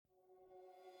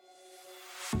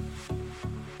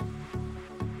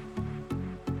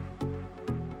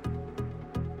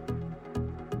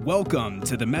Welcome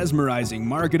to the Mesmerizing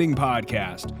Marketing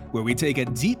Podcast, where we take a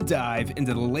deep dive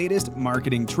into the latest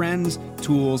marketing trends,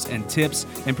 tools, and tips,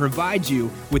 and provide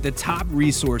you with the top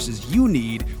resources you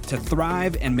need to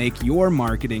thrive and make your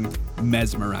marketing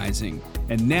mesmerizing.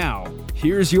 And now,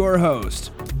 here's your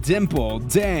host, Dimple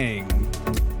Dang.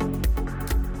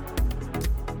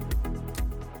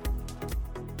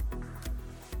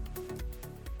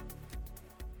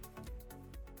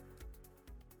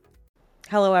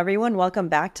 Hello, everyone. Welcome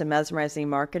back to Mesmerizing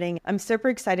Marketing. I'm super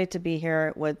excited to be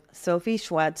here with Sofiia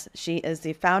Shvets. She is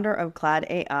the founder of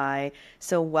Claid.AI.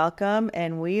 So welcome,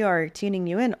 and we are tuning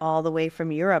you in all the way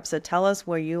from Europe. So tell us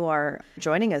where you are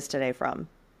joining us today from.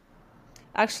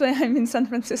 Actually, I'm in San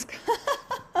Francisco.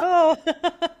 Oh,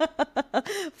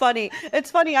 funny.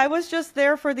 It's funny. I was just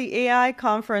there for the AI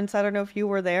conference. I don't know if you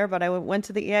were there, but I went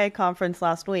to the AI conference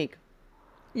last week.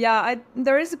 Yeah,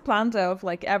 there is a plan though of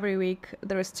like every week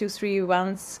there is 2-3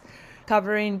 events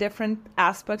covering different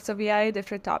aspects of AI,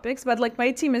 different topics. But like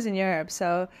my team is in Europe,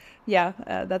 so yeah,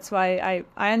 that's why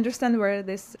I understand where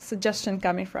this suggestion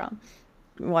coming from.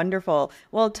 Wonderful.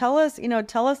 Well, tell us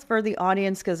for the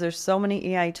audience, because there's so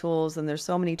many AI tools and there's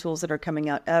so many tools that are coming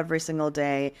out every single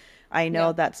day. I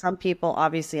know that some people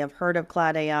obviously have heard of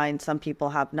Claid.AI and some people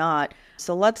have not.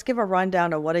 So let's give a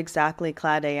rundown of what exactly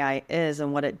Claid.AI is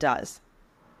and what it does.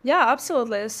 Yeah,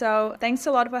 absolutely. So thanks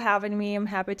a lot for having me. I'm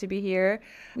happy to be here.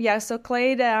 Yeah, so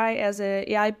Claid.AI as an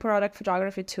AI product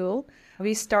photography tool.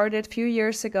 We started a few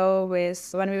years ago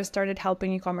when we started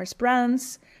helping e-commerce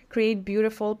brands create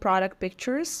beautiful product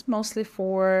pictures, mostly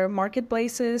for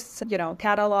marketplaces,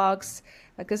 catalogs,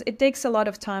 because it takes a lot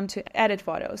of time to edit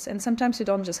photos. And sometimes you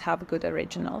don't just have good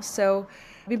originals. So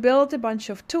we built a bunch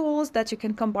of tools that you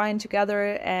can combine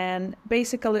together and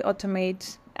basically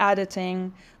automate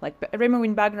editing, like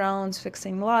removing backgrounds,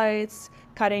 fixing lights,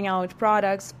 cutting out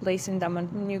products, placing them on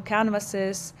new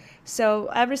canvases. So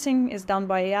everything is done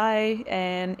by AI,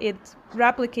 and it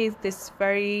replicates this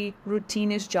very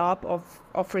routinish job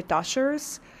of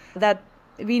retouchers that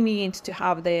we need to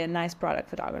have the nice product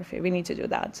photography. We need to do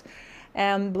that.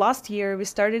 And last year, we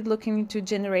started looking into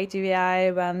generative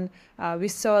AI when we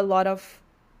saw a lot of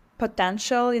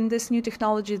potential in this new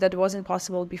technology that wasn't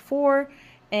possible before.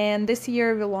 And this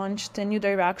year we launched a new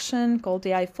direction called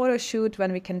AI photo shoot,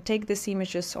 when we can take these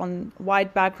images on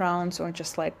white backgrounds or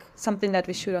just like something that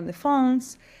we shoot on the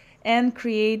phones and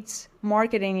create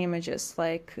marketing images,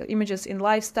 like images in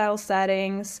lifestyle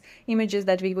settings, images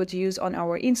that we would use on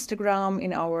our Instagram,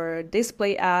 in our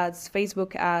display ads,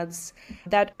 Facebook ads,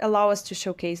 that allow us to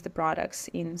showcase the products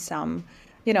in some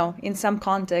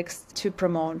context to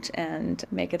promote and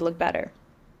make it look better.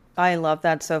 I love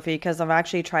that, Sophie, because I've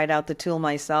actually tried out the tool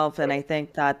myself, and I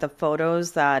think that the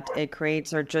photos that it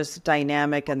creates are just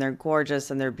dynamic and they're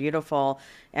gorgeous and they're beautiful.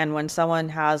 And when someone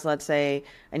has, let's say,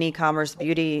 an e-commerce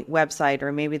beauty website,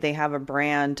 or maybe they have a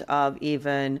brand of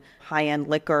even high-end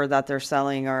liquor that they're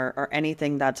selling, or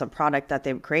anything that's a product that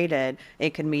they've created,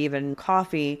 it can be even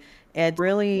coffee. It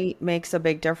really makes a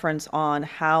big difference on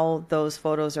how those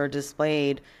photos are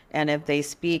displayed and if they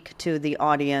speak to the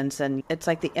audience. And it's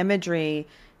like the imagery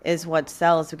is what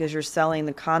sells, because you're selling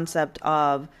the concept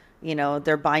of,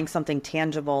 they're buying something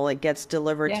tangible. It gets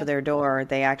delivered to their door.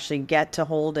 They actually get to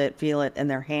hold it, feel it in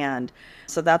their hand.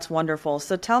 So that's wonderful.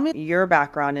 So tell me your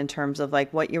background in terms of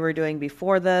like what you were doing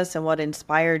before this and what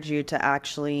inspired you to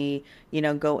actually,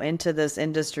 go into this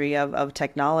industry of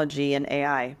technology and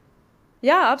AI.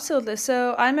 Yeah, absolutely.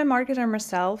 So I'm a marketer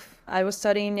myself. I was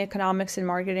studying economics and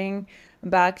marketing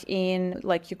back in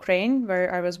Ukraine,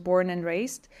 where I was born and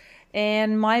raised.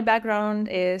 And my background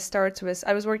starts with,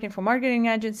 I was working for marketing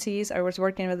agencies. I was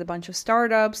working with a bunch of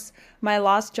startups. My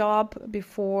last job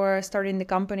before starting the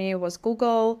company was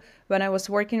Google, when I was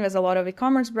working with a lot of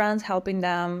e-commerce brands, helping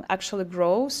them actually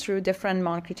grow through different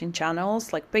marketing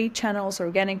channels, like paid channels,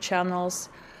 organic channels.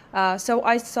 So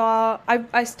I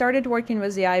started working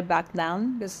with AI back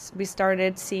then, because we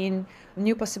started seeing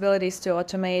new possibilities to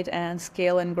automate and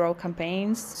scale and grow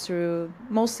campaigns through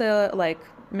mostly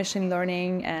machine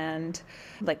learning and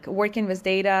working with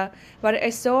data. But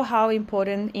I saw how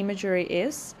important imagery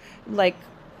is,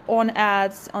 on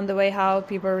ads, on the way how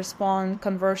people respond,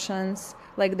 conversions,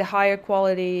 the higher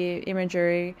quality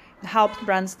imagery helped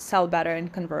brands sell better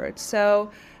and convert. So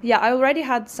yeah, I already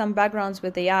had some backgrounds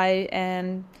with AI,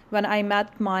 and when I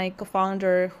met my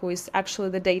co-founder, who is actually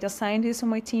the data scientist on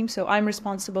my team, so I'm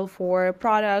responsible for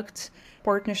product,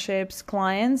 partnerships,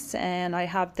 clients, and I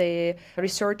have the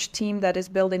research team that is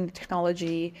building the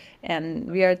technology, and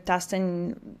we are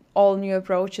testing all new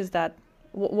approaches that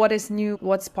what is new,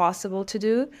 what's possible to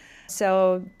do.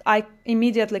 So I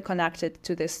immediately connected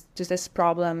to this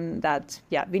problem that,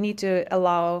 yeah, we need to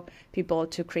allow people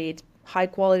to create high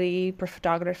quality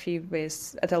photography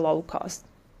at a low cost.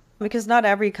 Because not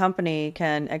every company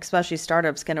can, especially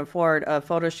startups, can afford a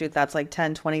photo shoot that's like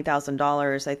 $10,000,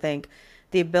 $20,000. I think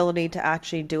the ability to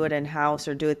actually do it in-house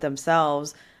or do it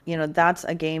themselves, that's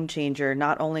a game changer.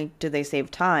 Not only do they save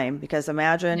time, because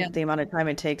imagine the amount of time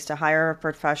it takes to hire a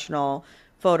professional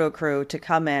photo crew to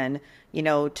come in,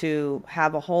 to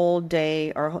have a whole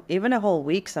day or even a whole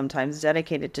week sometimes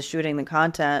dedicated to shooting the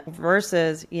content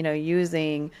versus,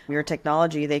 using your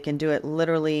technology. They can do it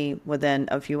literally within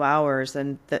a few hours,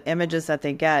 and the images that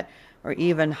they get are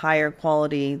even higher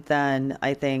quality than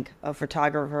I think a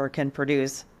photographer can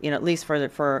produce, at least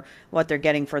for what they're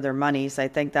getting for their money. So I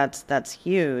think that's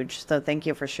huge. So thank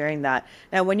you for sharing that.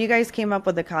 Now, when you guys came up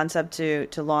with the concept to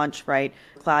launch, right,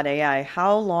 Claid.AI,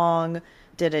 how long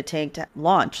did it take to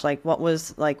launch? What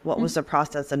was the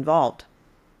process involved?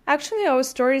 Actually, our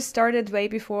story started way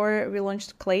before we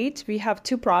launched Claid. We have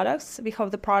two products. We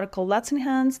have the product called Let's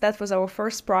Enhance. That was our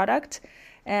first product,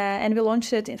 and we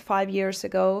launched it 5 years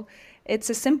ago.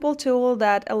 It's a simple tool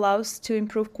that allows to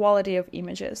improve quality of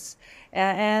images,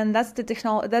 and that's the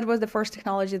technology. That was the first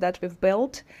technology that we've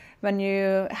built. When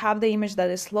you have the image that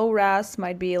is low res,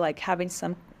 might be like having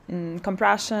some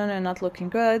compression and not looking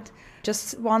good.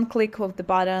 Just one click of the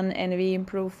button and we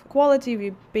improve quality.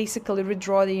 We basically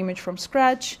redraw the image from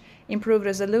scratch, improve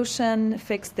resolution,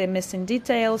 fix the missing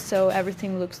details so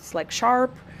everything looks like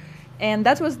sharp. And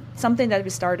that was something that we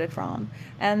started from.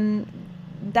 And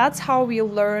that's how we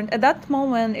learned. At that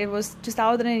moment, it was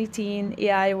 2018.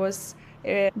 AI was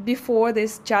before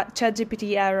this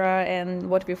ChatGPT era and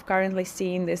what we've currently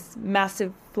seen, this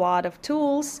massive flood of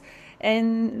tools.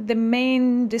 And the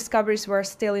main discoveries were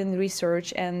still in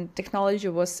research, and technology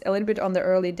was a little bit on the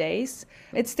early days.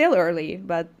 It's still early,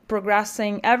 but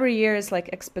progressing every year is like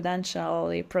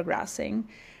exponentially progressing.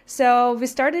 So we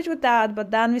started with that, but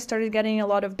then we started getting a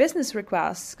lot of business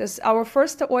requests because our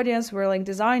first audience were like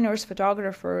designers,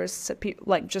 photographers,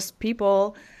 like just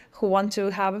people who want to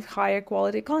have higher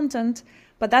quality content.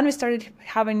 But then we started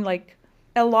having like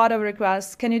a lot of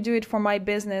requests. Can you do it for my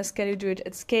business? Can you do it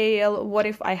at scale? What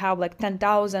if I have like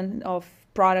 10,000 of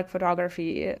product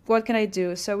photography? What can I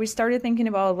do? So we started thinking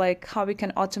about like how we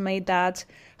can automate that,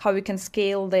 how we can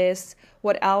scale this,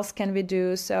 what else can we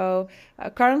do? So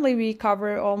currently we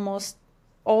cover almost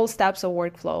all steps of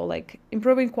workflow, like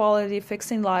improving quality,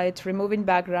 fixing light, removing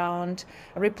background,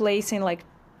 replacing like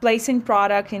placing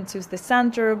product into the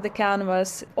center of the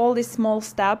canvas. All these small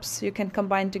steps you can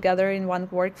combine together in one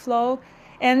workflow.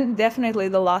 And definitely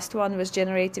the last one was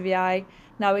generative AI.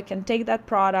 Now we can take that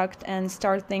product and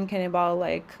start thinking about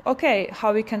like, okay,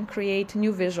 how we can create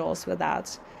new visuals with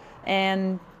that.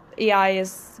 And AI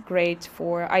is great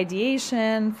for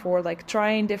ideation, for like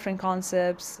trying different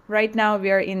concepts. Right now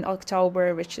we are in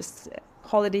October, which is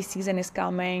holiday season is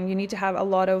coming. You need to have a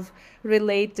lot of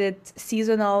related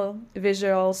seasonal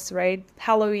visuals, right?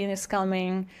 Halloween is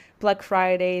coming, Black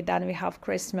Friday, then we have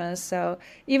Christmas. So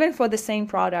even for the same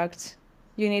product,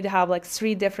 you need to have like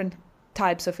 3 different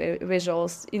types of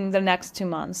visuals in the next 2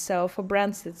 months. So for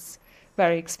brands, it's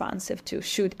very expensive to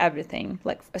shoot everything,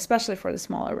 like especially for the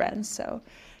smaller brands. So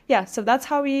yeah, so that's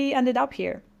how we ended up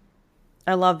here.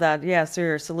 I love that. Yeah. So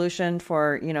your solution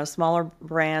for, smaller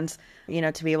brands,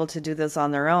 to be able to do this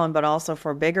on their own, but also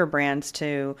for bigger brands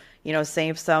to,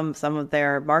 save some of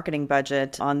their marketing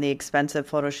budget on the expensive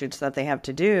photo shoots that they have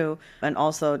to do. And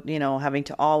also, having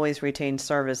to always retain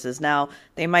services. Now,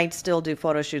 they might still do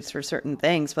photo shoots for certain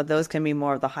things, but those can be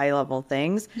more of the high level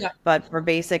things. Yeah. But for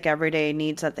basic everyday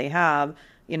needs that they have,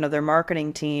 their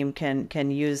marketing team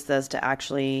can use this to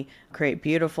actually create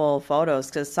beautiful photos,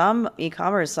 because some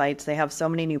e-commerce sites, they have so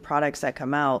many new products that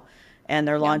come out and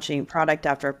they're launching product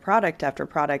after product after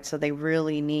product. So they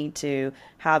really need to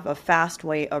have a fast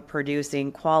way of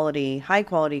producing high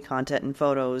quality content and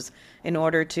photos in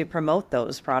order to promote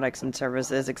those products and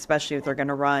services, especially if they're going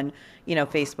to run,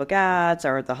 Facebook ads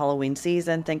or the Halloween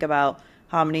season. Think about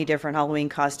how many different Halloween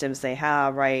costumes they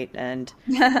have, right? And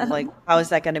like, how is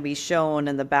that going to be shown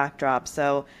in the backdrop?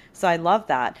 So I love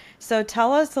that. So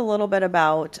tell us a little bit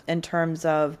about, in terms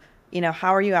of,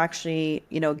 how are you actually,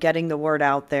 getting the word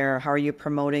out there? How are you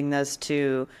promoting this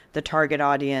to the target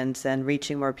audience and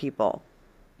reaching more people?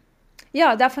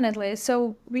 Yeah, definitely.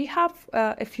 So we have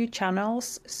a few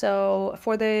channels. So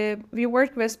we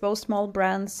work with both small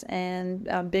brands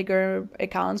and bigger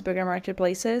accounts, bigger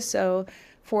marketplaces. So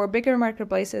for bigger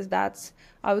marketplaces, that's,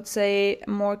 I would say,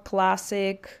 more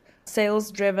classic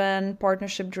sales-driven,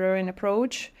 partnership-driven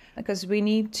approach. because we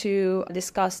need to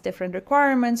discuss different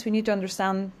requirements. We need to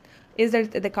understand, is there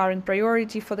the current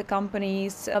priority for the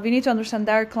companies? We need to understand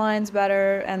their clients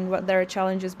better and what their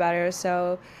challenges better.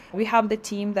 So we have the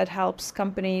team that helps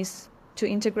companies to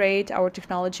integrate our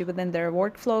technology within their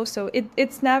workflow. So it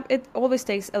always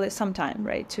takes some time,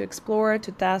 right, to explore,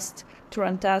 to test, to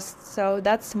run tests. So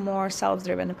that's more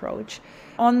self-driven approach.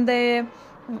 On the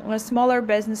smaller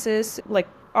businesses, like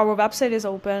our website is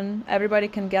open, everybody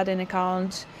can get an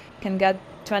account, can get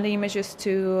 20 images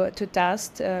to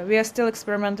test. We are still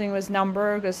experimenting with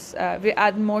number because we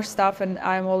add more stuff, and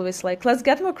I'm always like, let's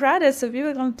get more credits so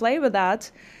people can play with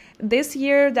that. This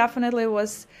year definitely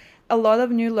was a lot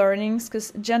of new learnings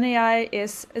because Gen AI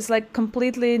is like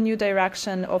completely new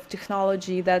direction of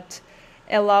technology that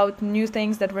allowed new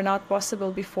things that were not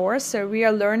possible before. So we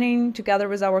are learning together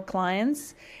with our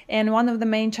clients. And one of the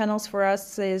main channels for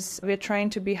us is we're trying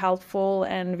to be helpful,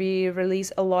 and we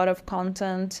release a lot of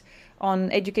content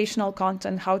on educational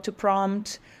content, how to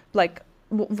prompt, like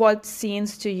what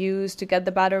scenes to use to get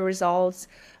the better results.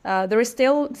 There is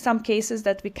still some cases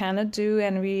that we cannot do,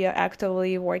 and we are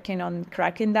actively working on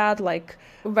cracking that. Like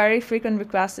very frequent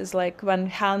request is like when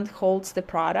hand holds the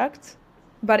product,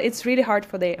 but it's really hard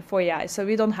for AI, so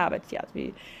we don't have it yet.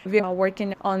 We are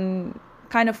working on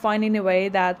kind of finding a way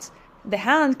that the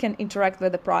hand can interact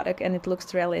with the product and it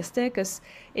looks realistic. Because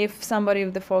if somebody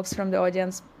of the folks from the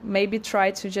audience maybe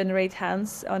try to generate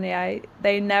hands on AI,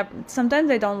 sometimes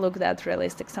they don't look that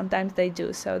realistic, sometimes they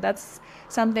do. So that's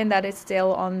something that is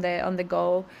still on the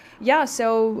go. Yeah,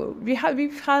 so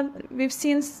we've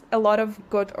seen a lot of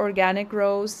good organic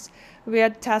growth. We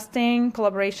are testing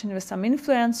collaboration with some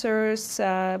influencers,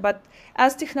 but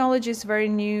as technology is very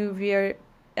new, we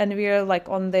are like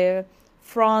on the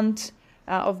front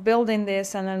of building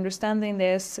this and understanding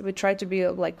this. We try to be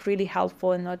like really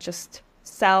helpful and not just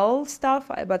sell stuff,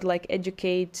 but like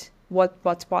educate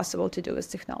what's possible to do with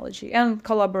technology and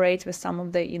collaborate with some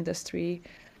of the industry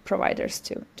providers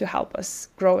to help us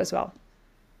grow as well.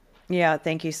 Yeah,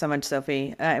 thank you so much,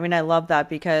 Sophie. I mean, I love that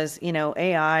because,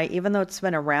 AI, even though it's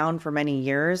been around for many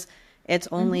years, it's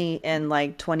only in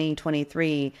like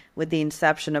 2023 with the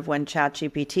inception of when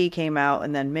ChatGPT came out,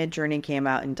 and then Midjourney came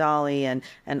out, and DALL-E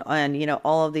and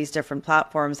all of these different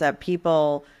platforms that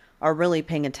people are really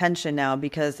paying attention now,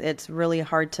 because it's really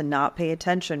hard to not pay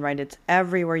attention, right? It's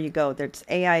everywhere you go. There's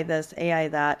AI this, AI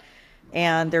that.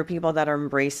 And there are people that are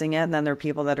embracing it, and then there are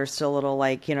people that are still a little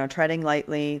like, treading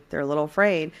lightly. They're a little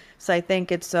afraid. So I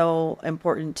think it's so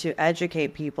important to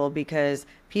educate people, because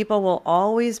people will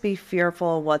always be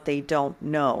fearful of what they don't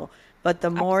know. But the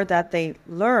more that they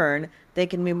learn, they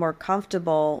can be more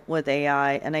comfortable with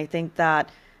AI. And I think that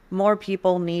more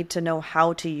people need to know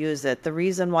how to use it. The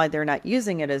reason why they're not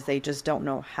using it is they just don't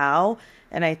know how.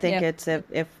 And I think it's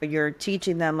if you're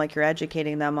teaching them, like you're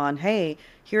educating them on, hey,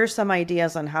 here's some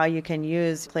ideas on how you can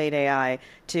use Claid.AI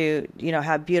to,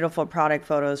 have beautiful product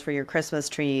photos for your Christmas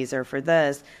trees, or for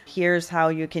this. Here's how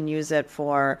you can use it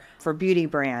for beauty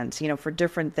brands, for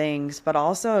different things, but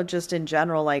also just in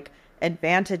general, like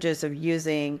advantages of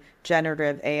using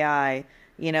generative AI,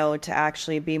 to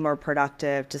actually be more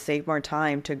productive, to save more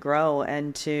time, to grow,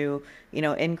 and to,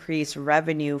 increase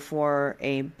revenue for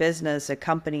a business, a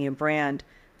company, a brand.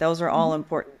 Those are all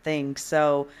important things.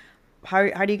 So how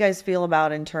do you guys feel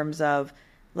about in terms of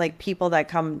like people that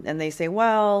come and they say,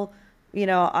 well,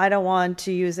 I don't want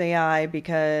to use AI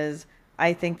because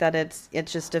I think that it's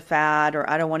just a fad, or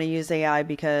I don't want to use AI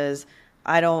because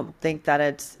I don't think that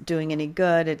it's doing any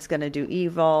good. It's going to do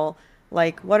evil.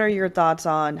 Like, what are your thoughts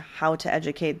on how to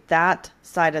educate that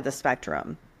side of the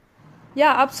spectrum?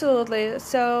 Yeah, absolutely.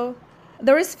 So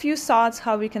there is few thoughts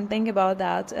how we can think about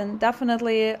that. And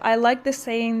definitely, I like the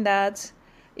saying that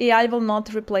AI will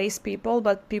not replace people,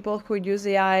 but people who use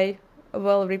AI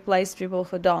will replace people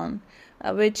who don't.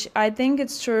 Which I think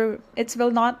it's true. It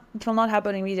will not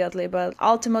happen immediately, but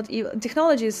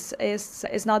technology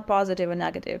is not positive and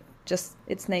negative. Just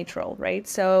it's neutral, right?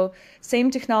 So same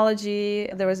technology.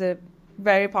 There was a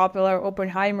very popular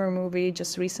Oppenheimer movie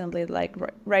just recently,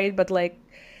 right? But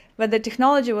when the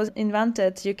technology was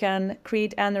invented, you can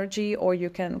create energy or you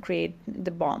can create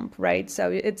the bomb, right? So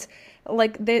it's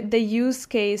like the use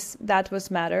case that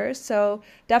was matter. So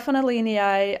definitely in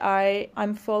AI,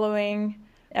 I'm following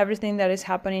everything that is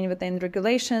happening within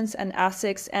regulations and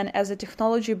ethics. And as a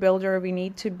technology builder, we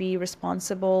need to be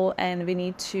responsible and we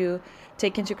need to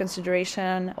take into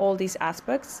consideration all these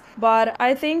aspects. But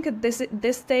I think at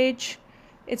this stage,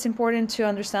 it's important to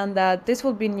understand that this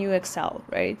will be new Excel,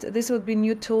 right? This will be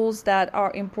new tools that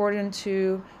are important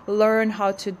to learn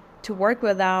how to work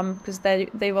with them, because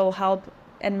they will help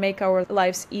and make our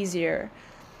lives easier.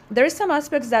 There are some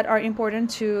aspects that are important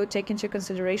to take into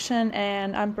consideration,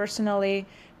 and I'm personally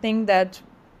think that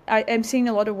I am seeing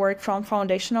a lot of work from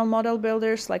foundational model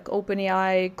builders like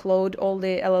OpenAI, Claude, all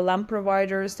the LLM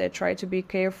providers that try to be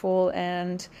careful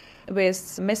and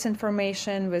with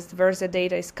misinformation, with where the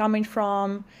data is coming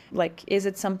from, like is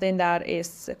it something that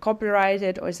is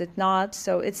copyrighted or is it not?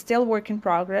 So it's still work in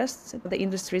progress. The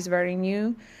industry is very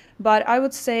new. But I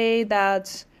would say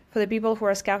that for the people who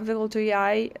are skeptical to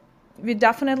AI, we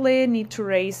definitely need to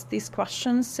raise these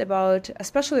questions about,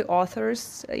 especially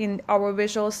authors in our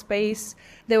visual space.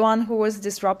 The one who was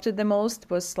disrupted the most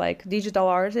was like digital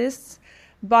artists,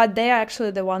 but they are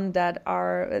actually the ones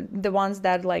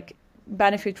that like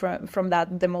benefit from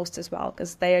that the most as well,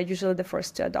 because they are usually the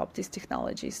first to adopt these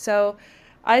technologies. So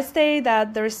I say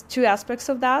that there's two aspects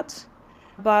of that.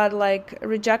 But like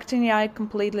rejecting AI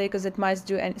completely because it might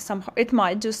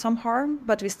do some harm,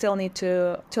 but we still need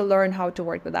to learn how to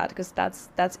work with that, because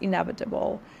that's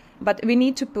inevitable. But we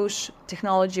need to push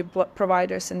technology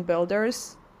providers and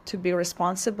builders to be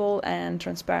responsible and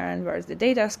transparent where the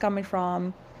data is coming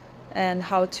from, and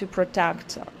how to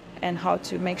protect and how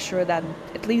to make sure that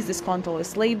at least this control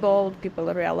is labeled, people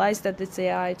realize that it's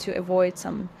AI, to avoid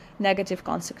some negative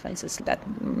consequences that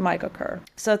might occur.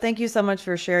 So thank you so much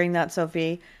for sharing that,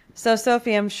 Sophie. So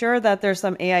Sophie, I'm sure that there's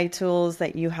some AI tools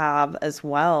that you have as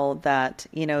well that,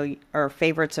 are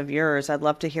favorites of yours. I'd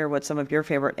love to hear what some of your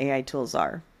favorite AI tools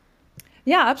are.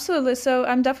 Yeah, absolutely. So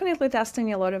I'm definitely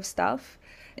testing a lot of stuff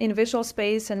in visual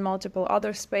space and multiple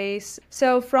other space.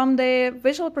 So from the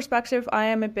visual perspective, I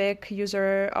am a big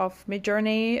user of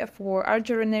Midjourney for art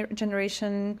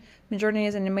generation. Midjourney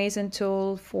is an amazing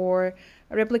tool for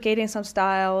replicating some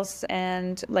styles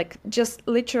and like just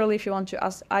literally if you want to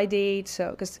ideate.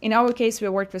 So because in our case, we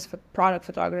worked with product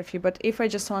photography, but if I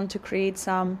just want to create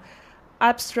some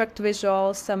abstract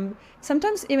visuals,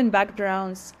 sometimes even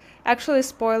backgrounds. Actually,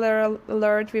 spoiler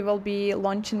alert, we will be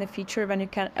launching a feature when you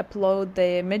can upload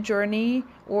the Midjourney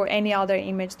or any other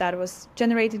image that was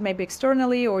generated maybe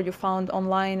externally or you found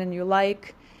online and you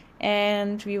like,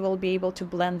 and we will be able to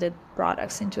blend the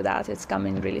products into that. It's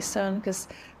coming really soon, because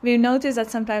we notice that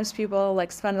sometimes people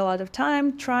like spend a lot of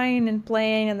time trying and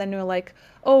playing, and then we're like,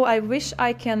 oh, I wish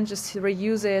I can just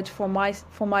reuse it for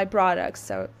my products.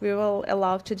 So we will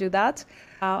allow to do that.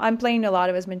 I'm playing a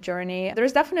lot with Midjourney.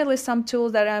 There's definitely some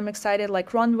tools that I'm excited,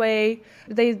 like Runway.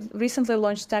 They recently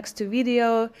launched text to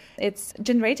video. It's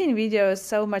generating video is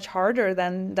so much harder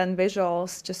than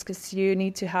visuals, just because you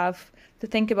need to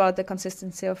think about the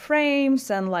consistency of frames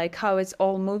and like how it's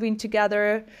all moving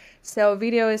together. So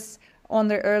video is on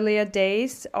the earlier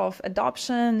days of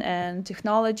adoption and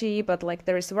technology, but like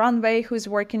there is Runway who's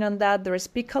working on that. There is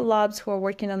Pika Labs who are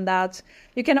working on that.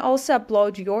 You can also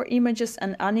upload your images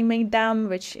and animate them,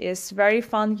 which is very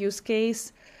fun use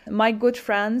case. My good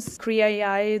friends,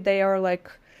 Claid.AI, they are like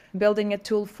building a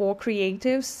tool for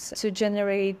creatives to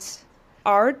generate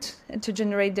art and to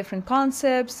generate different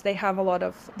concepts. They have a lot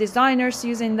of designers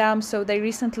using them. So they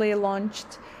recently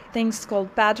launched things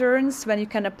called patterns, when you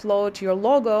can upload your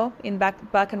logo in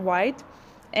black and white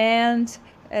and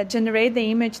generate the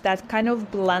image that kind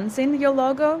of blends in your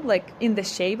logo, like in the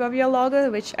shape of your logo,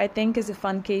 which I think is a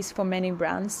fun case for many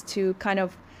brands to kind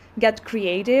of get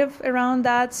creative around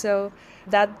that. So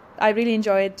that I really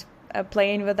enjoyed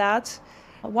playing with that.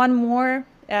 One more,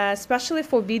 especially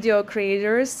for video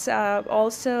creators,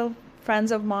 also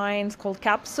friends of mine, called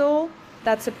Capsule.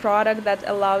 That's a product that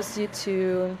allows you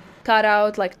to cut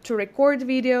out, like to record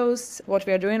videos, what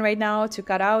we are doing right now, to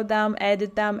cut out them,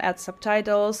 edit them, add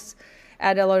subtitles,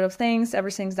 add a lot of things.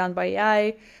 Everything's done by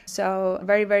AI. So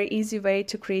very, very easy way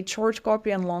to create short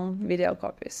copy and long video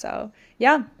copies. So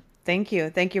yeah. Thank you.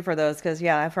 Thank you for those. Because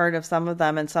yeah, I've heard of some of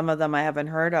them and some of them I haven't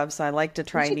heard of. So I like to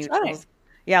try new tools.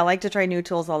 Yeah, I like to try new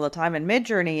tools all the time. And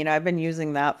Midjourney, I've been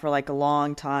using that for like a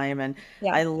long time and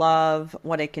I love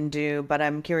what it can do, but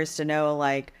I'm curious to know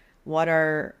like what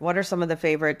are some of the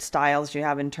favorite styles you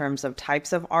have in terms of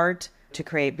types of art to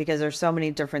create? Because there's so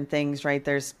many different things, right?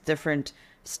 There's different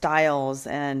styles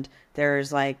and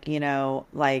there's like,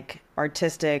 like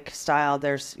artistic style,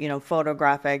 there's,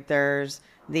 photographic, there's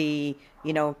the,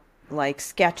 like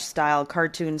sketch style,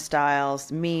 cartoon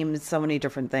styles, memes, so many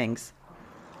different things.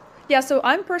 Yeah, so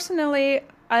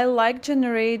I like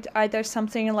generate either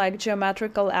something like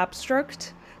geometrical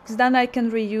abstract, because then I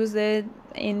can reuse it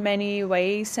in many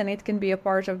ways and it can be a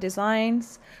part of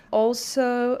designs.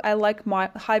 Also, I like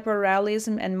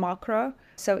hyperrealism and macro.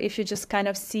 So if you just kind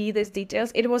of see these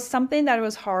details, it was something that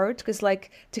was hard because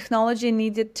like technology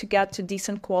needed to get to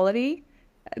decent quality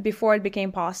before it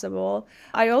became possible.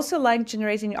 I also like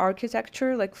generating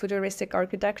architecture, like futuristic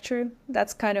architecture.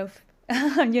 That's kind of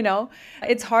you know,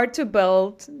 it's hard to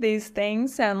build these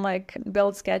things and like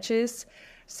build sketches.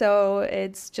 So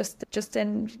it's just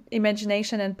an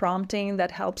imagination and prompting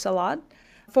that helps a lot.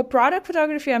 For product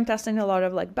photography, I'm testing a lot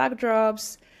of like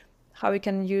backdrops, how we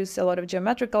can use a lot of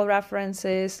geometrical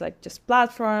references, like just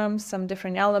platforms, some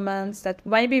different elements that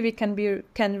maybe we can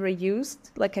reuse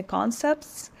like a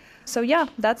concepts. So yeah,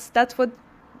 that's what.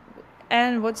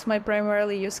 And what's my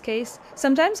primarily use case?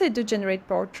 Sometimes I do generate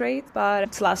portrait, but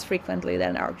it's less frequently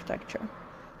than architecture.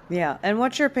 Yeah. And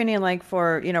what's your opinion like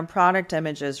for, product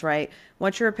images, right?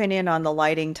 What's your opinion on the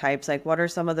lighting types? Like, what are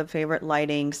some of the favorite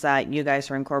lightings that you guys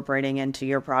are incorporating into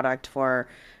your product for,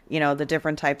 the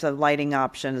different types of lighting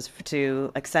options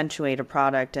to accentuate a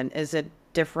product? And is it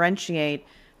differentiate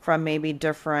from maybe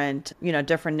different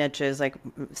niches, like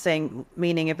saying,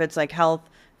 meaning if it's like health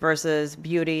versus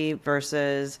beauty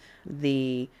versus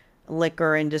the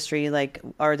liquor industry, like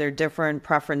are there different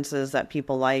preferences that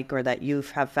people like or that you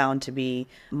have found to be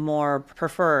more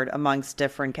preferred amongst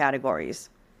different categories?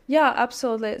 Yeah,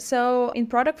 absolutely. So in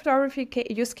product photography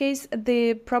use case,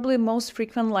 the probably most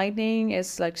frequent lighting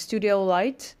is like studio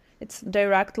light. It's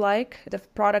direct light. The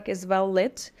product is well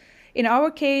lit. In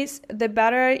our case, the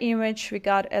better image we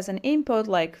got as an input,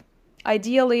 like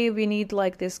ideally we need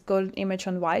like this good image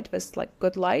on white with like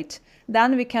good light.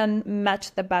 Then we can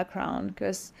match the background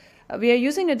because we are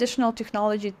using additional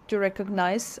technology to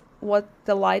recognize what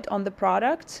the light on the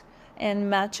product and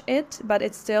match it, but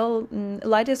it's still,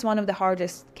 light is one of the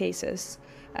hardest cases,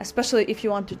 especially if you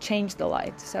want to change the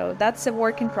light. So that's a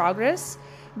work in progress.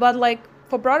 But like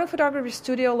for product photography,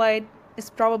 studio light is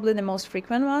probably the most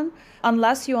frequent one,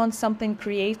 unless you want something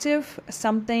creative,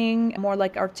 something more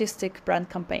like artistic brand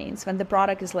campaigns, when the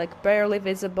product is like barely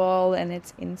visible and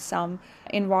it's in some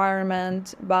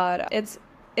environment, but it's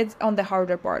on the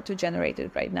harder part to generate it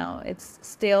right now. It's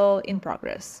still in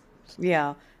progress.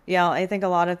 Yeah. Yeah, I think a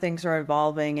lot of things are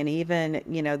evolving, and even,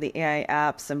 the AI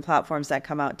apps and platforms that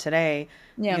come out today,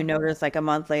 Yeah. you notice like a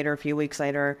month later, a few weeks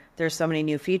later, there's so many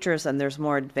new features and there's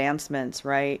more advancements,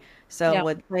 right? So Yeah.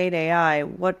 with Claid.AI,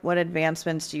 what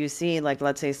advancements do you see, like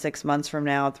let's say 6 months from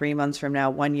now, 3 months from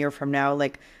now, 1 year from now,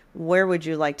 like where would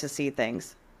you like to see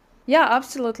things? Yeah,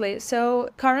 absolutely. So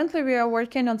currently we are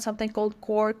working on something called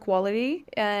core quality,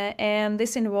 and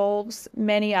this involves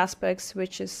many aspects,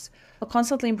 which is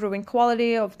constantly improving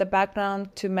quality of the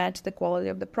background to match the quality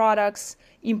of the products,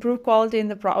 improve quality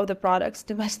in of the products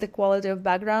to match the quality of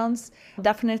backgrounds,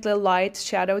 definitely light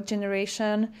shadow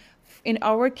generation. In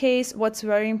our case, what's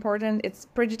very important, it's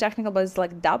pretty technical, but it's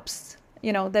like depths,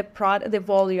 the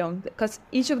volume, because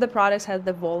each of the products has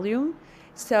the volume.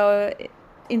 So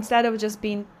instead of just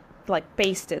being like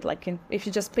pasted, if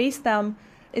you just paste them,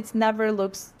 it never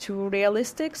looks too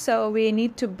realistic. So we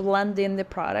need to blend in the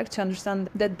product to understand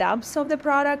the depths of the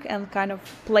product and kind of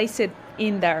place it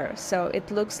in there, so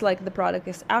it looks like the product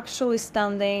is actually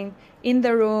standing in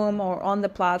the room or on the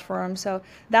platform. So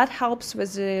that helps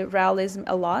with the realism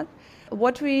a lot.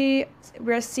 What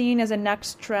we're seeing as a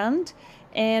next trend,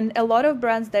 and a lot of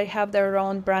brands, they have their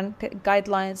own brand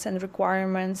guidelines and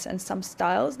requirements and some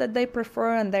styles that they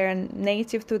prefer, and they're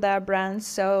native to their brands.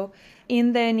 So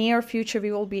in the near future,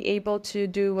 we will be able to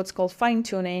do what's called fine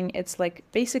tuning. It's like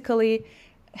basically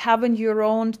having your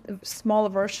own small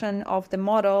version of the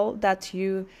model that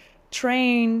you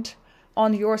trained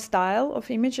on your style of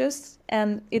images,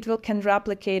 and can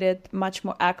replicate it much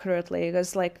more accurately,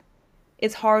 because like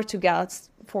it's hard to guess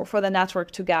for the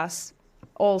network to guess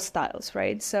all styles,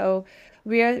 right? So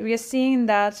we are seeing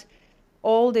that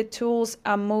all the tools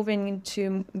are moving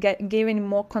into giving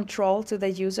more control to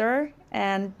the user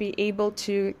and be able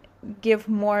to give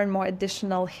more and more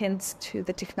additional hints to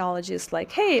the technologies,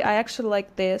 like, hey, I actually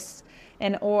like this,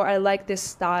 or I like this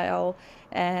style,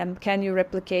 and can you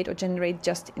replicate or generate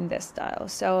just in this style?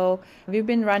 So we've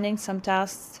been running some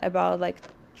tests about like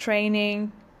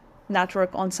training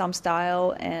network on some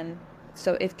style, and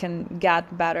so it can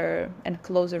get better and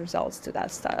closer results to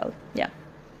that style. Yeah.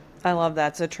 I love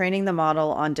that. So training the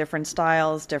model on different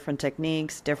styles, different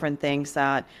techniques, different things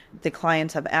that the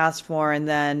clients have asked for, and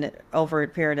then over a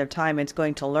period of time, it's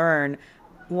going to learn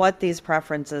what these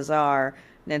preferences are,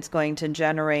 and it's going to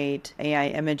generate AI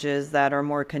images that are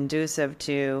more conducive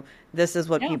to this is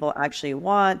what Yeah. people actually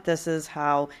want. This is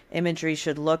how imagery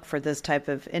should look for this type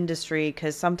of industry,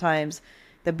 because sometimes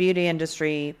the beauty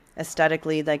industry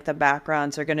aesthetically, like the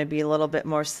backgrounds are going to be a little bit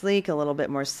more sleek, a little bit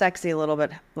more sexy, a little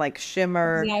bit like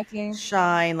shimmer, Exactly.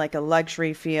 shine, like a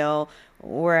luxury feel.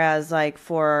 Whereas like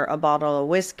for a bottle of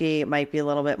whiskey, it might be a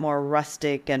little bit more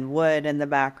rustic and wood in the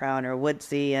background, or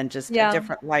woodsy, and just a Yeah.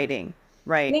 different lighting,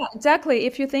 Right. Yeah, exactly.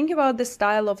 If you think about the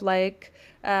style of like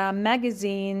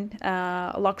magazine,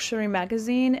 luxury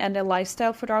magazine, and a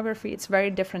lifestyle photography, it's very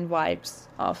different vibes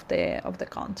of the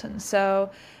content. So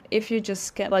if you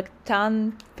just get like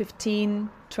 10, 15,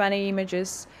 20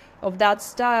 images of that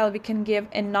style, we can give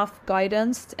enough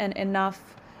guidance and enough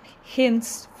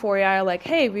hints for you, like,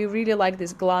 hey, we really like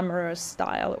this glamorous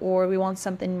style, or we want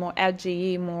something more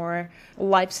edgy, more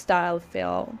lifestyle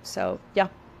feel. So yeah,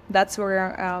 that's where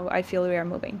I feel we are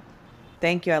moving.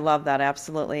 Thank you. I love that.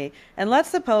 Absolutely. And let's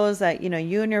suppose that,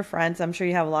 you and your friends, I'm sure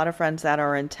you have a lot of friends that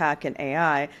are in tech and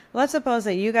AI. Let's suppose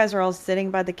that you guys are all sitting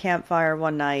by the campfire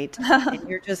one night and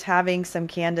you're just having some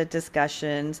candid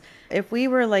discussions. If we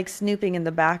were like snooping in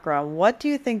the background, what do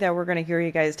you think that we're going to hear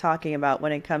you guys talking about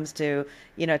when it comes to,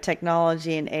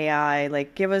 technology and AI?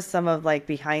 Like, give us some of like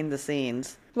behind the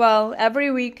scenes. Well,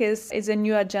 every week is a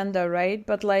new agenda, right?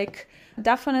 But like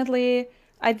definitely,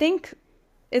 I think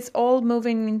it's all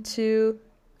moving into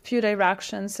few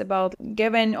directions about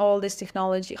given all this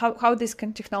technology, how this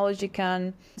technology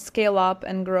can scale up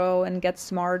and grow and get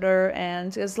smarter.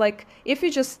 And it's like if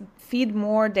you just feed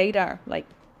more data, like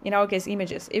in our case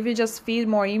images, if you just feed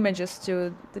more images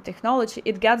to the technology,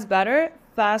 it gets better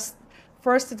fast.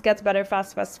 First it gets better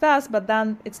fast, but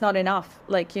then it's not enough.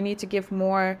 Like you need to give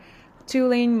more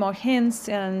tooling, more hints,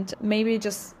 and maybe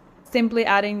just simply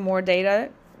adding more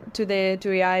data to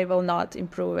AI will not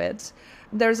improve it.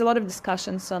 There's a lot of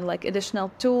discussions on like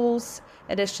additional tools,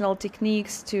 additional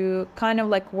techniques to kind of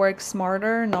like work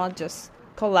smarter, not just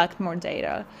collect more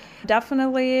data.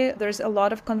 Definitely, there's a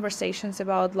lot of conversations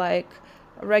about like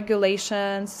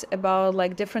regulations, about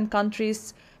like different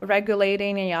countries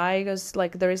regulating AI, because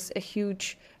like there is a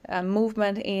huge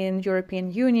movement in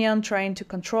European Union trying to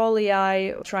control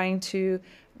AI, trying to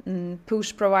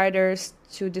push providers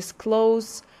to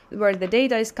disclose where the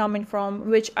data is coming from,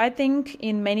 which I think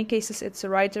in many cases it's the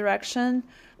right direction,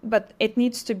 but it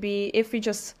needs to be, if we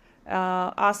just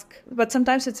ask, but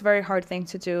sometimes it's a very hard thing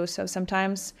to do. So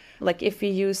sometimes, like if we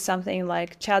use something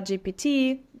like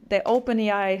ChatGPT, the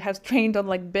OpenAI has trained on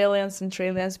like billions and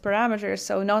trillions parameters,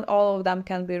 so not all of them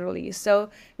can be released. So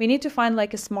we need to find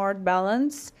like a smart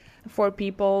balance for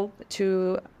people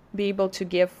to be able to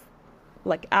give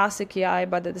like ASIC AI,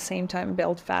 but at the same time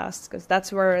build fast, because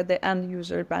that's where the end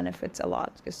user benefits a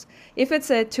lot. Because if it's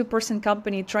a two-person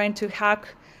company trying to hack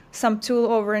some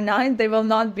tool overnight, they will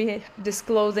not be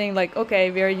disclosing like, okay,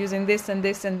 we are using this and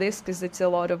this and this, because it's a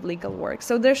lot of legal work.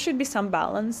 So there should be some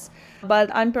balance.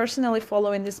 But I'm personally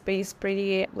following this space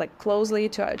pretty like closely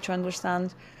to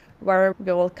understand where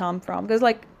we will come from. Because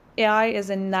like AI is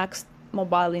the next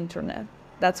mobile internet.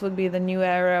 That would be the new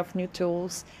era of new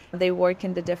tools. They work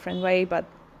in a different way, but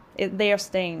they are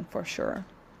staying for sure.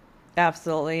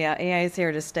 Absolutely. Yeah. AI is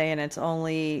here to stay and it's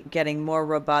only getting more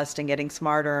robust and getting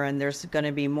smarter, and there's going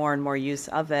to be more and more use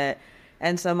of it.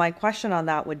 And so, my question on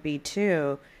that would be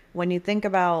too, when you think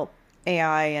about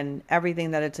AI and everything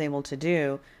that it's able to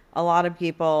do, a lot of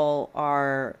people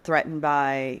are threatened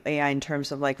by AI in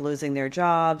terms of like losing their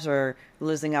jobs or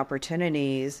losing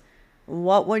opportunities.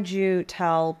 What would you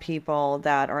tell people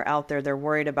that are out there, they're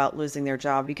worried about losing their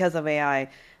job because of AI?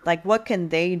 Like, what can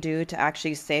they do to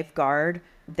actually safeguard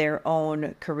their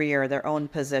own career, their own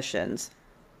positions?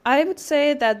 I would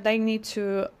say that they need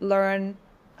to learn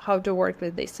how to work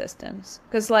with these systems,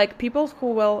 because like people who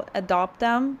will adopt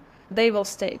them, they will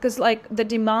stay, because like the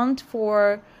demand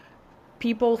for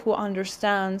people who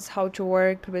understands how to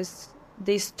work with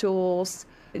these tools,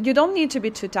 you don't need to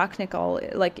be too technical.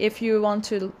 Like if you want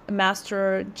to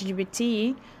master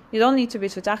GPT, you don't need to be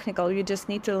too technical. You just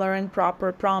need to learn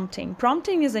proper prompting.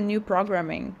 Prompting is a new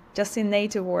programming, just in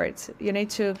native words. You need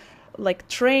to like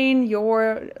train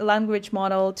your language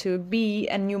model to be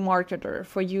a new marketer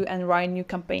for you and write new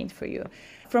campaign for you.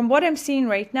 From what I'm seeing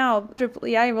right now,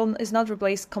 AI is not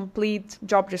replace complete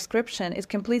job description. It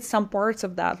completes some parts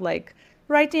of that, like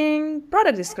writing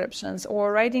product descriptions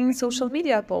or writing social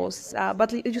media posts,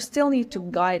 but you still need to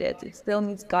guide it. It still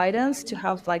needs guidance to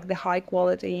have like the high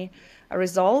quality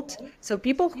result. So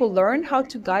people who learn how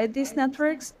to guide these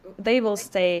networks, they will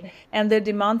stay, and the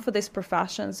demand for these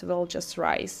professions will just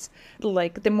rise.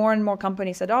 Like the more and more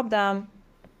companies adopt them,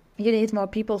 you need more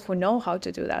people who know how to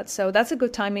do that. So that's a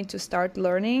good timing to start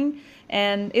learning,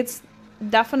 and it's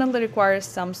definitely requires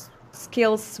some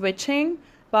skills switching,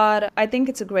 but I think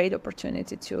it's a great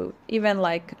opportunity to even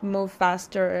like move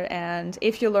faster. And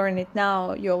if you learn it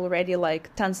now, you're already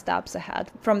like 10 steps ahead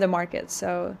from the market.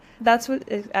 So that's what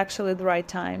is actually the right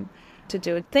time to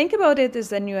do it. Think about it as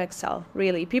the new Excel,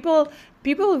 really. People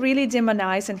people really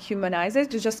demonize and humanize it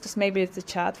just because maybe it's a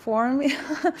chat form.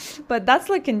 But that's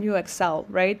like a new Excel,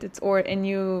 right? It's or a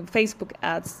new Facebook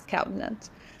ads cabinet.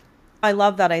 I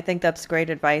love that. I think that's great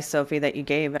advice, Sophie, that you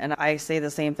gave. And I say the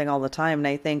same thing all the time. And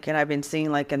I think, and I've been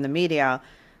seeing like in the media,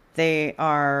 they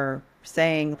are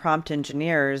saying prompt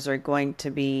engineers are going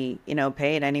to be,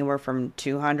 paid anywhere from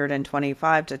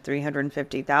 225 to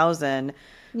 350,000.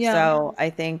 Yeah. So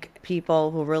I think people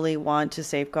who really want to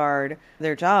safeguard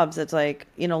their jobs, it's like,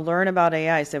 learn about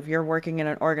AI. So if you're working in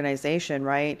an organization,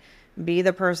 right? Be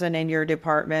the person in your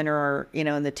department or,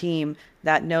 in the team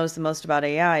that knows the most about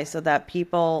AI so that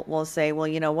people will say, well,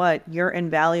 you know what? You're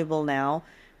invaluable now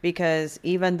because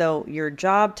even though your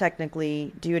job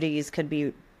technically duties could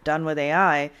be done with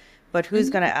AI, but who's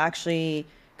going to actually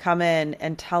come in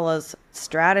and tell us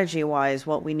strategy wise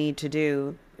what we need to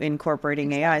do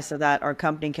incorporating AI so that our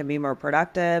company can be more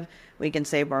productive, we can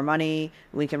save more money,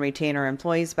 we can retain our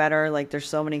employees better. Like there's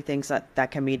so many things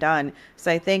that can be done.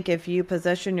 So I think if you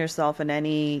position yourself in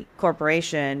any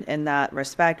corporation in that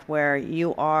respect where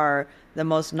you are the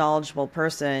most knowledgeable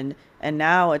person, and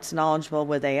now it's knowledgeable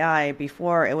with AI,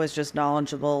 before it was just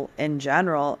knowledgeable in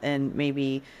general and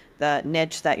maybe the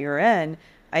niche that you're in,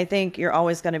 I think you're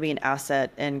always going to be an asset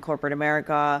in corporate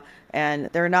America. And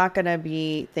they're not going to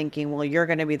be thinking, well, you're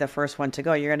going to be the first one to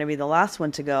go. You're going to be the last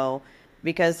one to go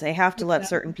because they have to let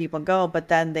certain people go. But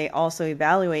then they also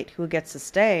evaluate who gets to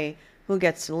stay, who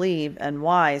gets to leave, and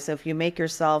why. So if you make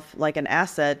yourself like an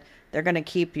asset, they're going to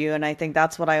keep you. And I think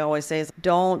that's what I always say is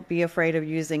don't be afraid of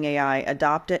using AI.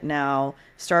 Adopt it now.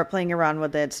 Start playing around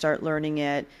with it. Start learning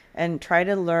it and try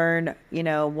to learn,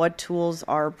 what tools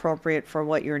are appropriate for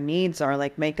what your needs are.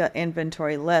 Like make an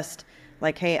inventory list.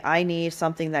 Like, hey, I need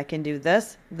something that can do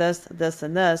this, this, this,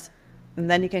 and this. And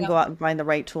then you can go out and find the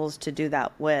right tools to do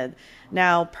that with.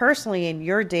 Now, personally, in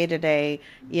your day to day,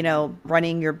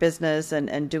 running your business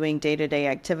and doing day to day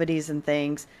activities and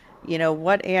things,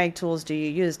 what AI tools do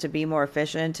you use to be more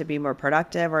efficient, to be more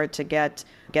productive, or to get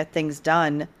things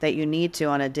done that you need to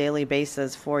on a daily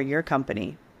basis for your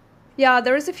company? Yeah,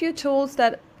 there's a few tools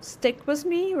that stick with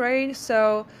me, right?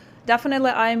 So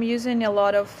definitely I'm using a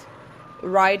lot of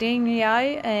writing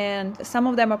AI, and some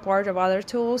of them are part of other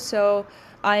tools. So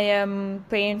I am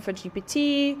paying for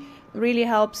GPT, really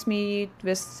helps me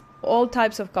with all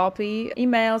types of copy,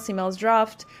 emails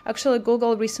draft. Actually,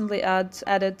 Google recently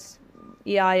added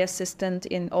AI assistant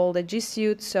in all the G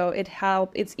Suite, so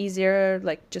it's easier,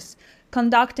 like just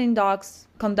conducting docs,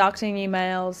 conducting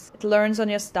emails, it learns on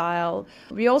your style.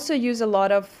 We also use a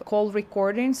lot of call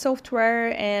recording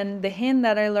software, and the hint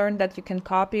that I learned that you can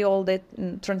copy all the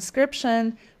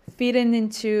transcription, feed it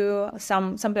into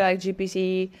something like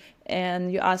GPT,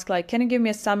 and you ask like, can you give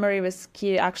me a summary with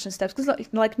key action steps? Because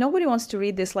like nobody wants to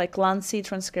read this like Lancy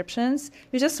transcriptions.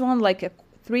 You just want like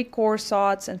 3 core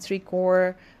thoughts and 3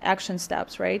 core action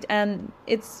steps, right? And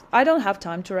I don't have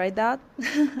time to write that.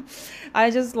 I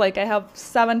have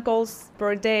 7 calls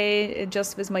per day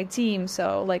just with my team.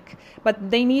 So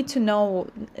but they need to know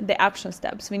the action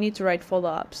steps. We need to write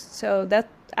follow-ups. So that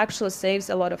actually saves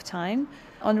a lot of time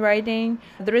on writing.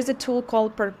 There is a tool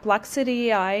called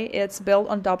Perplexity.AI. It's built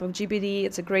on top of GPT.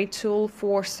 It's a great tool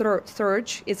for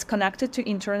search. It's connected to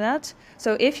internet.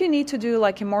 So if you need to do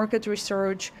like a market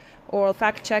research or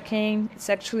fact checking, it's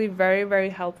actually very, very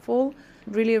helpful.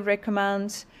 Really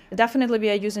recommend. Definitely we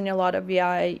are using a lot of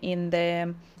AI in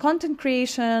the content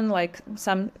creation, like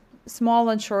some small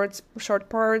and short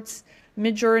parts,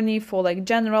 Midjourney for like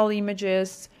general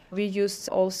images. We use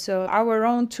also our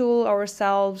own tool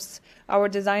ourselves. Our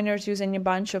designers using a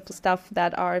bunch of stuff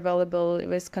that are available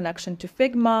with connection to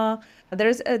Figma.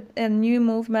 There's a new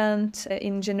movement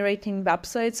in generating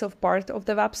websites of part of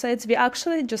the websites. We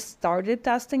actually just started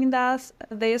testing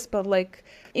this, but like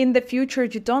in the future,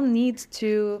 you don't need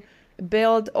to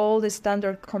build all the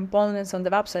standard components on the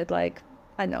website, like,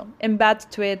 I don't know, embed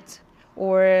tweet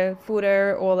or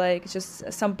footer or like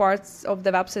just some parts of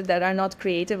the website that are not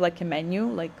creative, like a menu.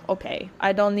 Like, okay,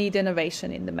 I don't need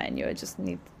innovation in the menu. I just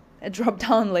need a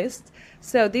drop-down list.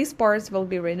 So these parts will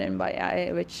be written by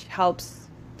AI, which helps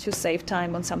to save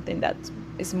time on something that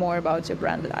is more about your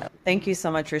brand style. Thank you so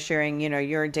much for sharing,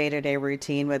 your day-to-day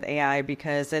routine with AI,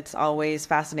 because it's always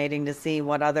fascinating to see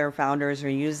what other founders are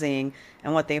using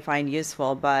and what they find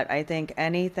useful. But I think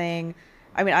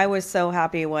I was so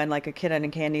happy when like a kid in a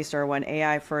candy store, when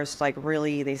AI first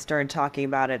really they started talking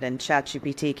about it and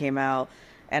ChatGPT came out,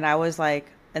 and I was like,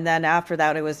 and then after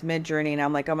that it was Midjourney, and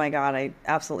I'm like, oh my God, I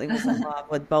absolutely was in love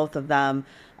with both of them.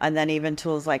 And then even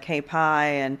tools like Hey Pi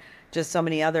and just so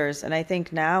many others. And I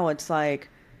think now it's like,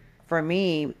 for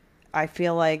me, I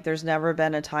feel like there's never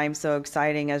been a time so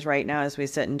exciting as right now as we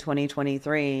sit in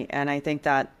 2023. And I think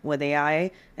that with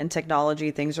AI and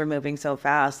technology, things are moving so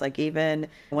fast. Like even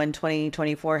when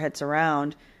 2024 hits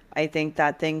around, I think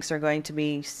that things are going to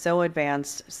be so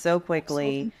advanced so quickly.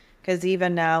 Absolutely. Because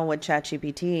even now with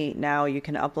ChatGPT, now you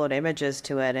can upload images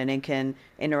to it and it can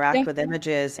Yeah, interact with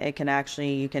images. It can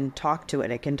actually, you can talk to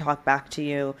it. It can talk back to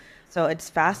you. So it's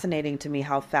fascinating to me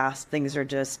how fast things are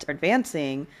just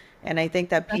advancing. And I think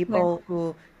that exactly. people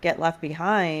who get left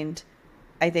behind,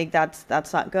 I think that's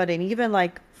not good. And even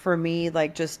like for me,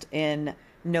 like just in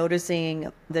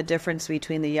noticing the difference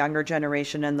between the younger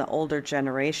generation and the older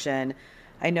generation,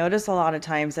 I notice a lot of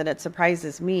times that it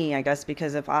surprises me, I guess,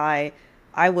 because if I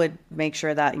would make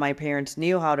sure that my parents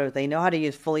knew they know how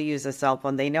to fully use a cell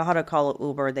phone. They know how to call an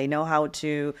Uber. They know how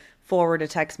to forward a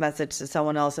text message to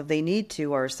someone else if they need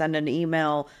to, or send an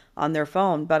email on their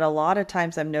phone. But a lot of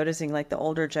times I'm noticing like the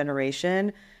older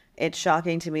generation, it's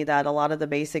shocking to me that a lot of the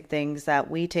basic things that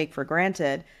we take for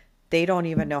granted, they don't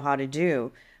even know how to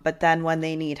do. But then when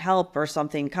they need help or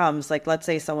something comes, like let's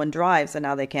say someone drives and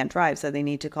now they can't drive, so they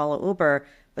need to call an Uber,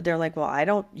 but they're like, well, I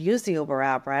don't use the Uber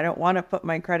app, or I don't want to put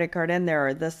my credit card in there,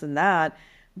 or this and that.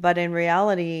 But in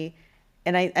reality,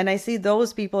 and I see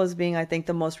those people as being, I think,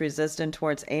 the most resistant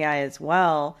towards AI as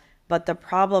well. But the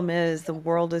problem is the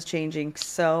world is changing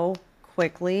so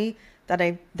quickly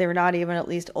that they're not even at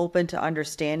least open to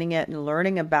understanding it and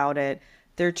learning about it.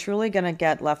 They're truly going to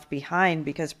get left behind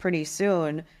because pretty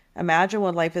soon, imagine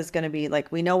what life is going to be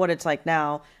like. We know what it's like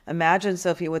now. Imagine,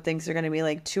 Sophie, what things are going to be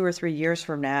like 2 or 3 years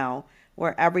from now,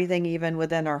 where everything, even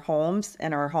within our homes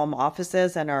and our home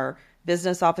offices and our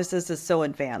business offices, is so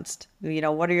advanced.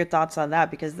 What are your thoughts on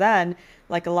that? Because then,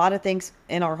 like a lot of things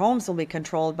in our homes will be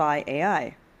controlled by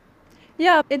AI.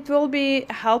 Yeah, it will be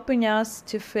helping us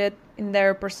to fit in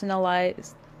their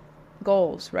personalized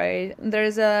goals, right?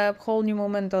 There's a whole new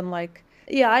movement on like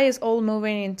AI is all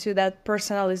moving into that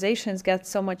personalizations get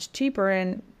so much cheaper,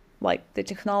 and like the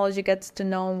technology gets to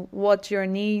know what your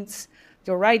needs,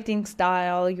 your writing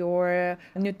style, your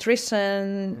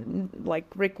nutrition like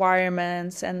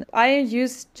requirements. And I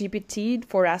use GPT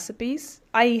for recipes.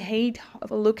 I hate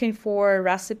looking for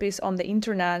recipes on the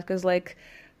internet because like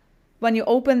when you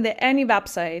open any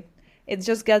website, it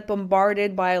just gets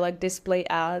bombarded by like display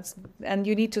ads, and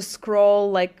you need to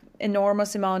scroll like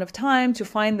enormous amount of time to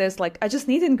find this. Like, I just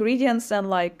need ingredients and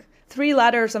like 3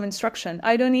 letters of instruction.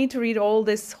 I don't need to read all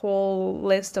this whole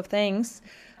list of things.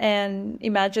 And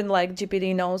imagine like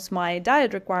GPT knows my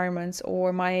diet requirements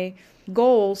or my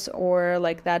goals, or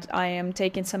like that I am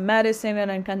taking some medicine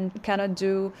and I cannot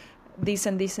do these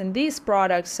and these and these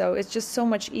products. So it's just so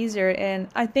much easier. And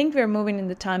I think we're moving in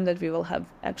the time that we will have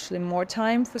actually more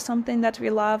time for something that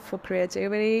we love, for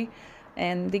creativity.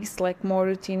 And these like more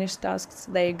routinish tasks,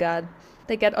 they get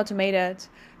automated.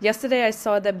 Yesterday I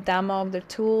saw the demo of the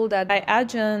tool that I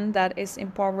imagine that is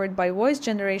empowered by voice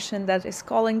generation, that is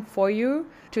calling for you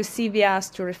to CVS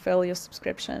to refill your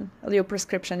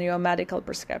prescription, your medical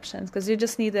prescriptions, because you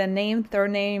just need a name,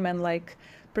 surname, and like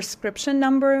prescription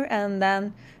number, and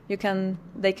then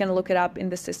they can look it up in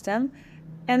the system.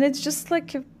 And it's just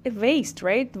like a waste,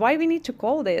 right? Why we need to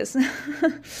call this?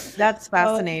 That's So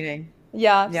fascinating.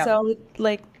 yeah, Yeah. so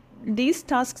like these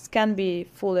tasks can be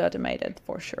fully automated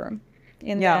for sure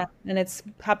in the Yeah. end, and it's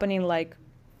happening like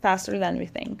faster than we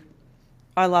think.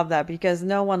 I love that because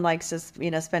no one likes to,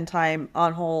 spend time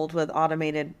on hold with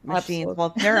automated machines. Absolutely.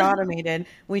 Well, if they're automated,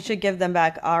 we should give them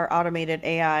back our automated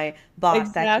AI bot that can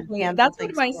Exactly. handle That's what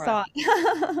things I for us.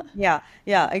 thought. Yeah,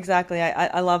 yeah, exactly.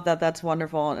 I love that. That's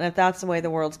wonderful. And if that's the way the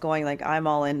world's going, like I'm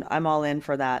all in. I'm all in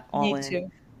for that. All Me in.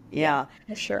 too. Yeah, Yeah.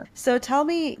 for sure. So tell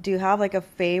me, do you have like a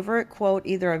favorite quote,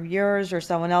 either of yours or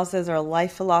someone else's, or a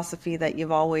life philosophy that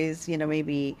you've always,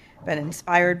 maybe been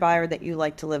inspired by or that you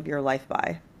like to live your life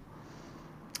by?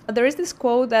 There is this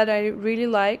quote that I really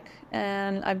like,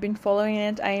 and I've been following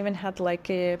it. I even had like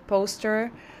a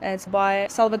poster. It's by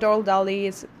Salvador Dali.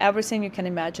 It's everything you can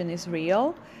imagine is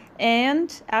real. And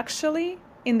actually,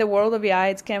 in the world of AI,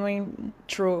 it's coming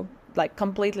true, like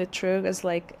completely true. It's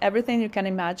like everything you can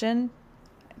imagine,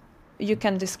 you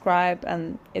can describe,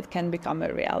 and it can become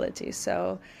a reality.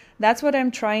 So that's what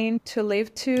I'm trying to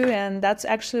live to, and that's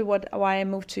actually why I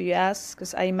moved to US,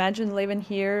 because I imagine living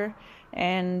here,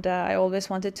 and I always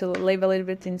wanted to live a little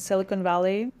bit in Silicon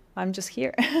Valley. I'm just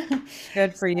here.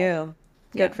 Good for So, you.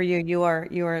 yeah. Good for you. You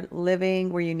are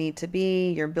living where you need to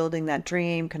be. You're building that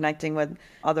dream, connecting with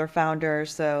other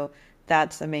founders. So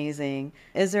that's amazing.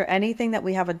 Is there anything that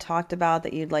we haven't talked about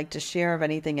that you'd like to share, of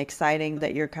anything exciting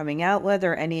that you're coming out with,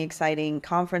 or any exciting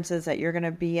conferences that you're going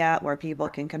to be at where people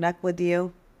can connect with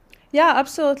you? Yeah,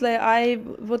 absolutely. I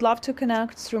would love to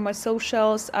connect through my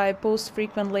socials. I post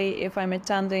frequently if I'm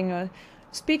attending or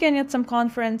speaking at some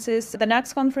conferences. The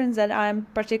next conference that I'm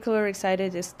particularly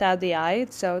excited is Claid.AI.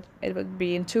 So it would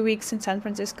be in 2 weeks in San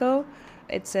Francisco.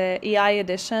 It's a AI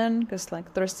edition because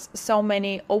there's so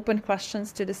many open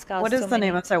questions to discuss. What is the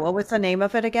name of, sorry, what was the name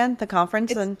of it again? The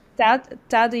conference? It's And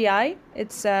Claid.AI.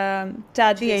 It's TED.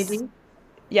 TAD?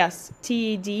 Yes,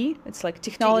 TED. It's like TED.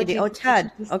 technology. Oh,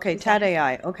 TED. Okay, TED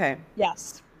AI. Okay.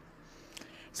 Yes.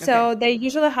 So they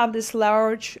usually have this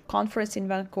large conference in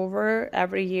Vancouver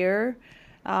every year,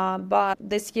 but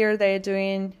this year they're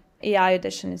doing AI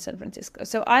edition in San Francisco.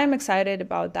 So I am excited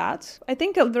about that. I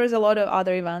think there's a lot of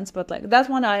other events, but that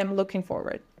one I am looking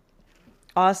forward.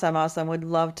 Awesome. Awesome. Would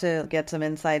love to get some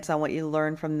insights on what you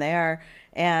learned from there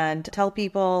and tell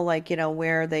people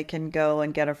where they can go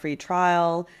and get a free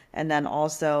trial and then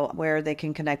also where they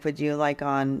can connect with you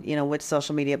on, which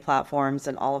social media platforms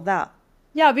and all of that.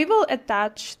 Yeah, we will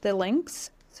attach the links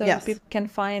so Yes. people can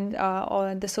find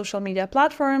on the social media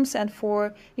platforms. And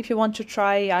if you want to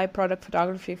try AI product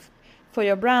photography for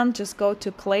your brand, just go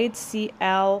to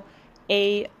Claid.AI.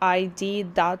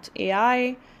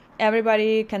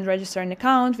 Everybody can register an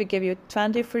account. We give you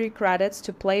 20 free credits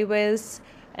to play with.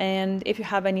 And if you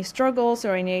have any struggles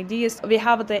or any ideas, we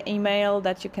have the email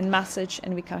that you can message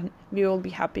and we will be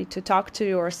happy to talk to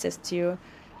you or assist you.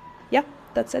 Yeah,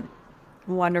 that's it.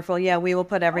 Wonderful. Yeah, we will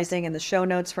put everything in the show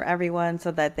notes for everyone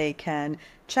so that they can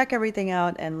check everything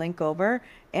out and link over.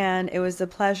 And it was a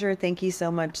pleasure. Thank you so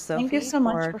much, Sophie. Thank you so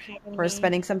much for having me.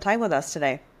 spending some time with us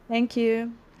today. Thank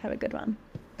you. Have a good one.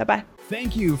 Bye-bye.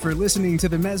 Thank you for listening to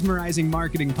the Mesmerizing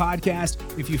Marketing Podcast.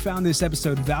 If you found this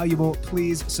episode valuable,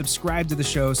 please subscribe to the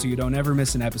show so you don't ever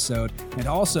miss an episode. And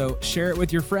also share it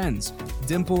with your friends.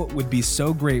 Dimple would be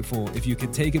so grateful if you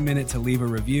could take a minute to leave a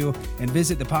review and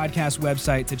visit the podcast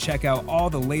website to check out all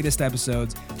the latest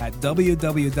episodes at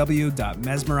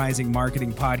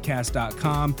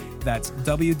www.mesmerizingmarketingpodcast.com. That's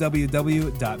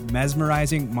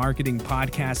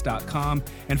www.mesmerizingmarketingpodcast.com.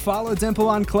 And follow Dimple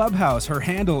on Clubhouse. Her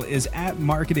handle is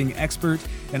 @marketingexpert.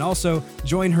 And also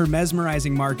join her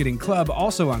Mesmerizing Marketing Club,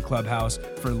 also on Clubhouse,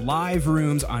 for live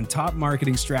rooms on top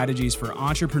marketing strategies for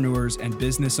entrepreneurs and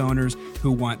business owners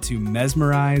who want to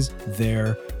mesmerize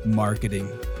their marketing.